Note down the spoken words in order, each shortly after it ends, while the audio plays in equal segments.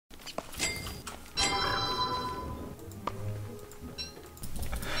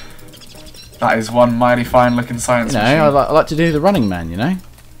That is one mighty fine looking science machine. I like to do the Running Man, you know.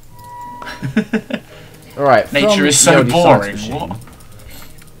 Alright, nature is so boring. What?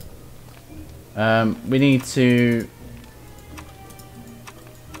 We need to.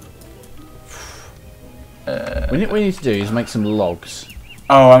 What we need to do is make some logs.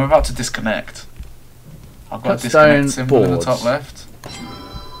 Oh, I'm about to disconnect. I've got a disconnect symbol in the top left.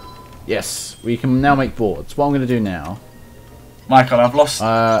 Yes, we can now make boards. What I'm going to do now, Michael, I've lost.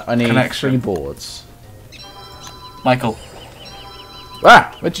 I need connection. 3 boards. Michael,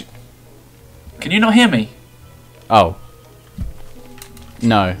 where'd you? can you not hear me? Oh,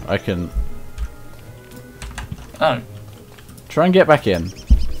 no, I couldn't. Oh, try and get back in.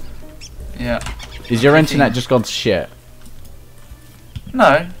 Yeah. Is your internet just gone to shit?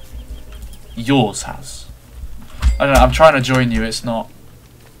 No. Yours has. I don't know, I'm trying to join you, it's not.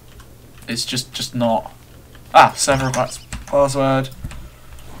 It's just not. Ah, server requires password.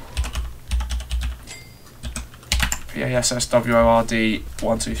 PASSWORD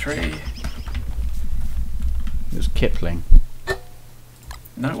 123. It was Kipling.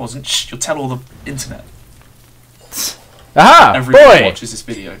 No, it wasn't. Shh, you'll tell all the internet. Aha! Everyone Boy! watches this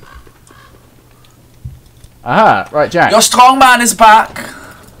video. Aha! Right, Jack. Your strong man is back!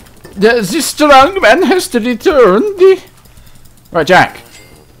 The strong man has to return. Right, Jack.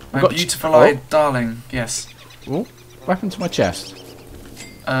 My beautiful eyed darling, yes. Oh, what happened to my chest?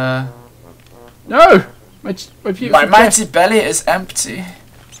 No! My My mighty belly is empty.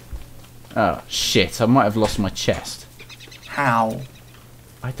 Oh, shit. I might have lost my chest. How?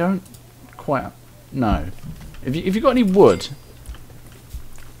 I don't quite know. Have you got any wood?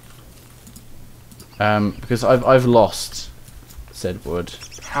 Because I've lost said wood.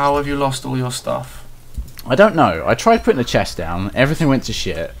 How have you lost all your stuff? I don't know. I tried putting the chest down. Everything went to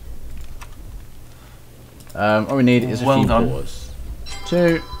shit. All we need is a few boards.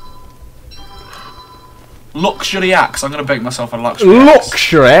 2. Luxury axe. I'm gonna bake myself a luxury axe.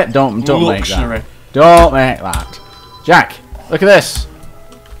 Luxury. Don't make that. Don't make that. Jack, look at this.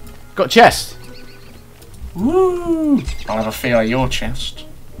 Got a chest. Woo! I'll have a feel of your chest.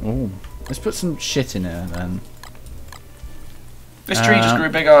 Ooh. Let's put some shit in here then. This tree just grew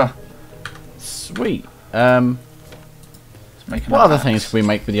bigger. Sweet. What other things can we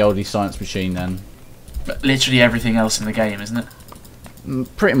make with the oldie science machine then? Literally everything else in the game, isn't it?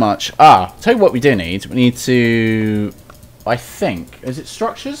 Pretty much. Tell you what we do need. We need to, I think, is it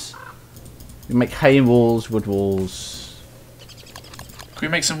structures? We make hay walls, wood walls. Can we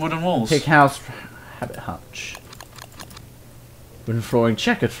make some wooden walls? Pig house, habit hutch. Wooden flooring,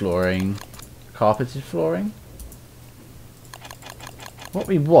 checkered flooring, carpeted flooring. What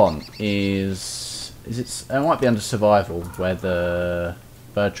we want is it might be under survival, where the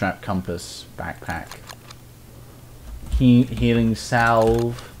bird trap, compass, backpack, healing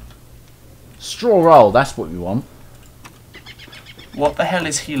salve, straw roll. That's what we want. What the hell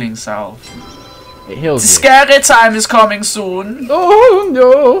is healing salve? It heals you. Scary time is coming soon. Oh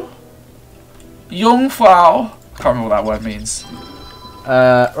no! Jungfrau. Can't remember what that word means.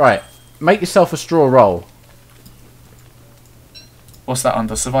 Right. Make yourself a straw roll. What's that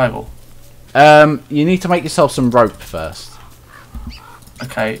under? Survival? You need to make yourself some rope first.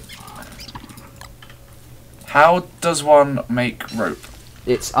 Okay. How does one make rope?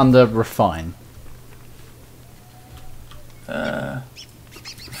 It's under refine.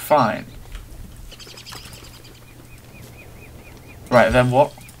 Fine. Right, then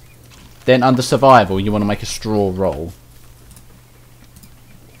what? Then under survival, you want to make a straw roll.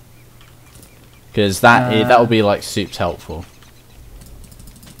 Because that will be like Soup's helpful.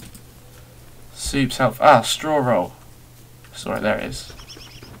 Soup's helpful. Ah, straw roll. Sorry, there it is.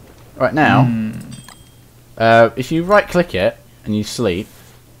 Right now, if you right click it and you sleep,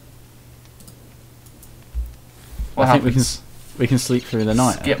 What I happens? think we can sleep through the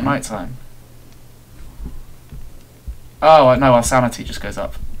night. Skip night time. Oh no, our sanity just goes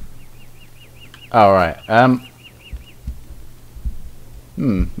up. Oh right.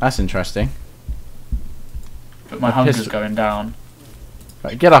 That's interesting. But my hunger's going down.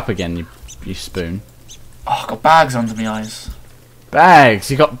 Right, get up again, you spoon. Oh, I've got bags under my eyes.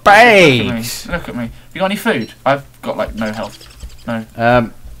 Bags. You got bags. Look at me. You got any food? I've got like no health. No.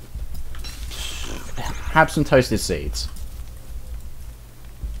 Have some toasted seeds.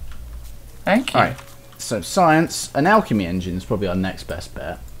 Thank you. Alright. So science, an alchemy engine is probably our next best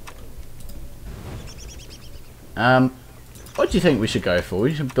bet. What do you think we should go for?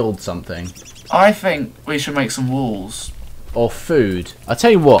 We should build something. I think we should make some walls. Or food. I'll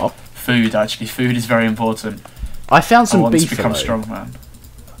tell you what. Food, actually. Food is very important. I found some I want beefalo. to become strong, man.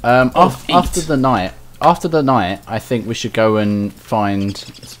 After the night, after the night, I think we should go and find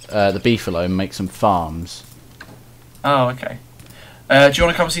the Beefalo and make some farms. Oh, okay. Do you want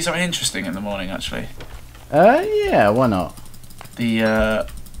to come and see something interesting in the morning, actually? Yeah, why not? The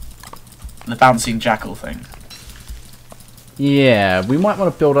bouncing jackal thing. Yeah, we might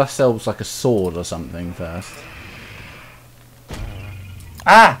want to build ourselves like a sword or something first.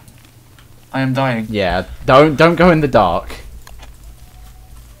 Ah! I am dying. Yeah, don't go in the dark.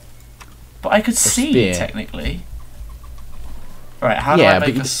 But I could see, spear. technically. Right, how do I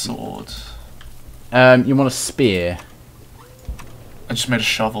make a sword? You want a spear. I just made a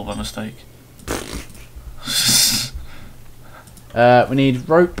shovel by mistake. We need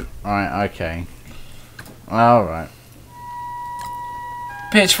rope. Alright, okay. Alright.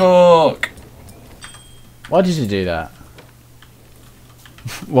 Pitchfork! Why did you do that?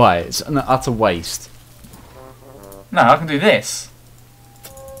 Why? It's an utter waste. No, I can do this.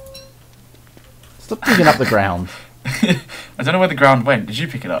 Stop digging up the ground. I don't know where the ground went. Did you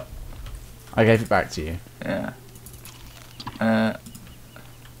pick it up? I gave it back to you. Yeah.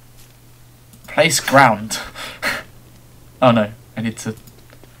 Place ground. Oh no, I need to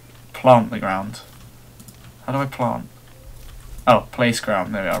plant the ground. How do I plant? Oh, place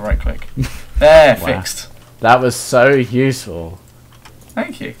ground. There we are. Right click. There, Wow. fixed. That was so useful.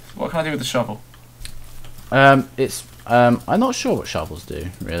 Thank you. What can I do with the shovel? I'm not sure what shovels do,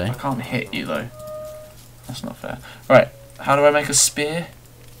 really. I can't hit you though. That's not fair. Right, how do I make a spear?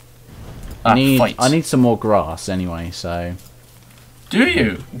 Fight. I need some more grass anyway, so... Do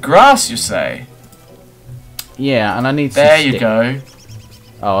you? Grass, you say? Yeah, and I need some There you stick. go.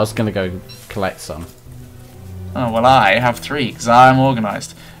 Oh, I was going to go collect some. Oh, well I have 3, because I'm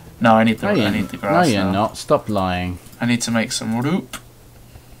organised. No, I need the grass No, you're now. not. Stop lying. I need to make some roop.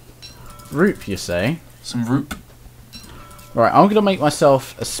 Roop, you say? Some roop. Right, I'm going to make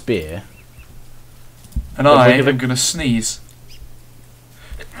myself a spear. And I am going to sneeze.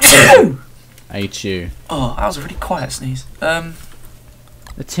 H-U. Oh, that was a really quiet sneeze. A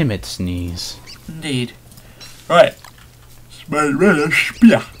timid sneeze. Indeed. Right.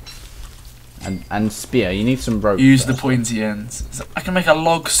 Spear. And spear, you need some rope. Use the first. pointy ends. I can make a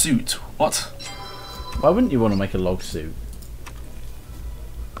log suit. What? Why wouldn't you want to make a log suit?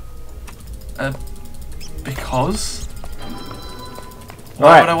 Because?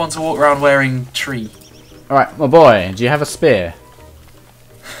 Why would I want to walk around wearing tree? Alright, my boy, do you have a spear?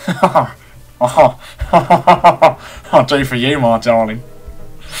 I'll do for you, my darling.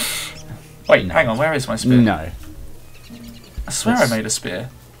 Wait, hang on, where is my spear? No. I swear I made a spear.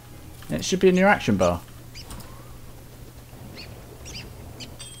 It should be in your action bar.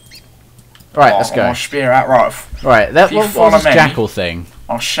 Right, let's go. My spear out right. Right, what was this jackal thing?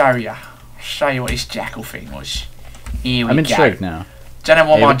 I'll show you. I'll show you what this jackal thing was. Here we I'm go. intrigued now. Don't know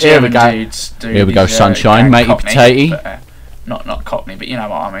what my German dudes do. Here we go, sunshine, matey potato. Not Cockney, but you know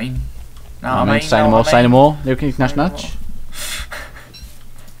what I mean. No, I mean, say no more, say no more. Looking nudge nudge.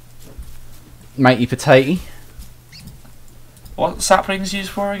 Matey potato. What saplings used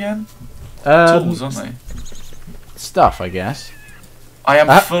for again? Tools, aren't they? Stuff, I guess. I am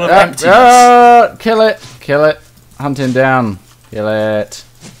full of emptiness. Kill it, kill it. Hunt him down. Kill it.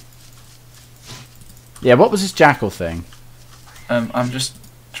 Yeah, what was this jackal thing? I'm just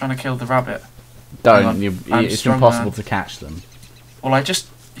trying to kill the rabbit. Don't. It's impossible to catch them. Well, I just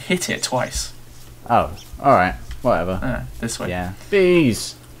hit it twice. Oh, alright. Whatever. This way. Yeah.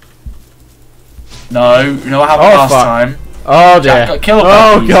 Bees. No, you know what happened last time? Oh dear. Jack got killed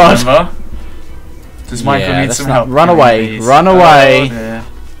by bees, God. remember? Does Michael need some help? Run away. Run away. Oh,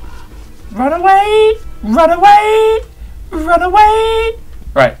 run away. Run away. Run away.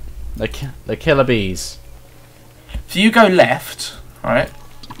 Right. The killer bees. If you go left, right?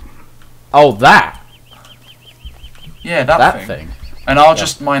 Oh, that. Yeah, that thing. And I'll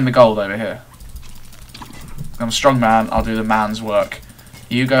just mine the gold over here. I'm a strong man. I'll do the man's work.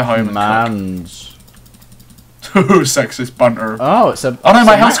 You go home and cook. Sexist bunter. Oh, it's a... Oh no,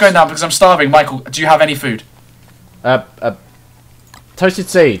 my health's going down because I'm starving. Michael, do you have any food? Toasted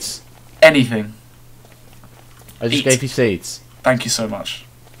seeds. Anything. I just gave you seeds. Thank you so much.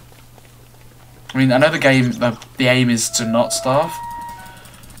 I mean, I know the aim is to not starve.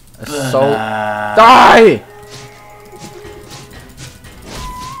 Assault. Die!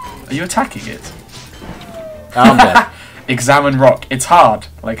 Are you attacking it? I'm dead. Examine rock. It's hard,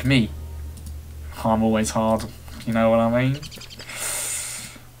 like me. I'm always hard. You know what I mean?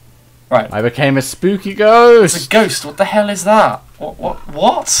 Right. I became a spooky ghost. It's a ghost. What the hell is that?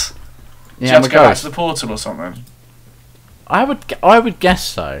 What? Yeah, Do you have to go back to the portal or something? I would guess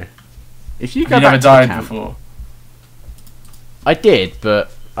so. If you go back never to died the camp, before. I did,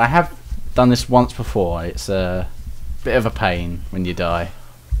 but I have done this once before. It's a bit of a pain when you die.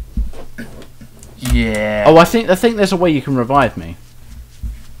 Yeah. Oh, I think there's a way you can revive me.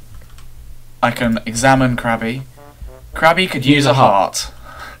 I can examine Krabby. Krabby could use a heart.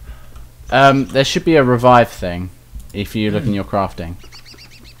 There should be a revive thing if you look in your crafting.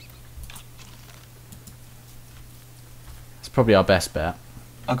 It's probably our best bet.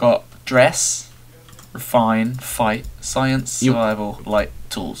 I got dress, refine, fight, science, survival, light,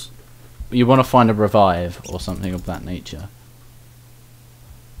 tools. You want to find a revive or something of that nature.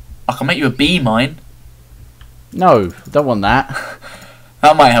 I can make you a bee mine. No, don't want that.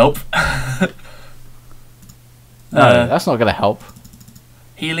 That might help. No, that's not going to help.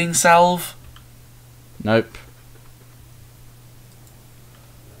 Healing salve. Nope.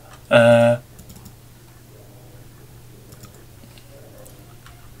 A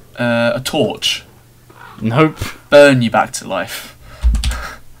torch. Nope. Burn you back to life.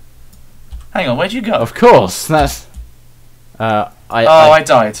 Hang on, where'd you go? Of course, that's... I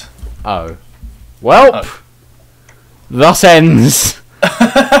died. Oh. Well, thus ends.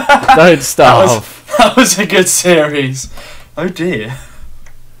 Don't starve. That was a good series. Oh dear.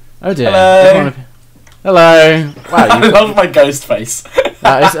 Oh dear. Hello. Hello. Wow, I love my ghost face.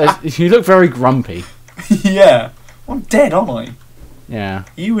 you look very grumpy. Yeah. I'm dead, aren't I? Yeah.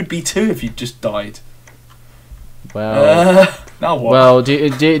 You would be too if you just died. Well. Now what? Well,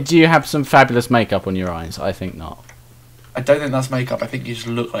 do you have some fabulous makeup on your eyes? I think not. I don't think that's makeup. I think you just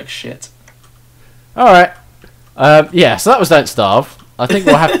look like shit. All right. Yeah. So that was Don't Starve. I think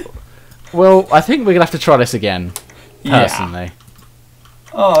we'll have. Well, I think we're gonna have to try this again. Personally. Yeah.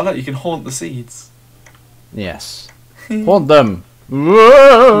 Oh look, you can haunt the seeds. Yes. Haunt them.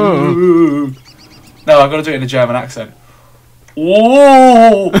 Whoa. Ooh. No, I've got to do it in a German accent.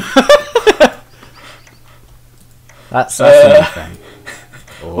 Whoa! That's a new thing.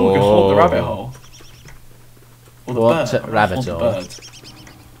 Oh, we can haunt the rabbit hole. Or the bird. Rabbit hole? Bird.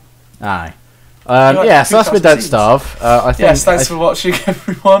 Aye. Like yeah, so that's with Don't Starve. I think, yes, thanks for watching,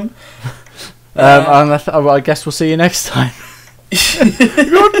 everyone. I guess we'll see you next time.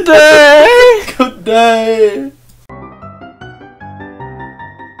 Good day! Good day!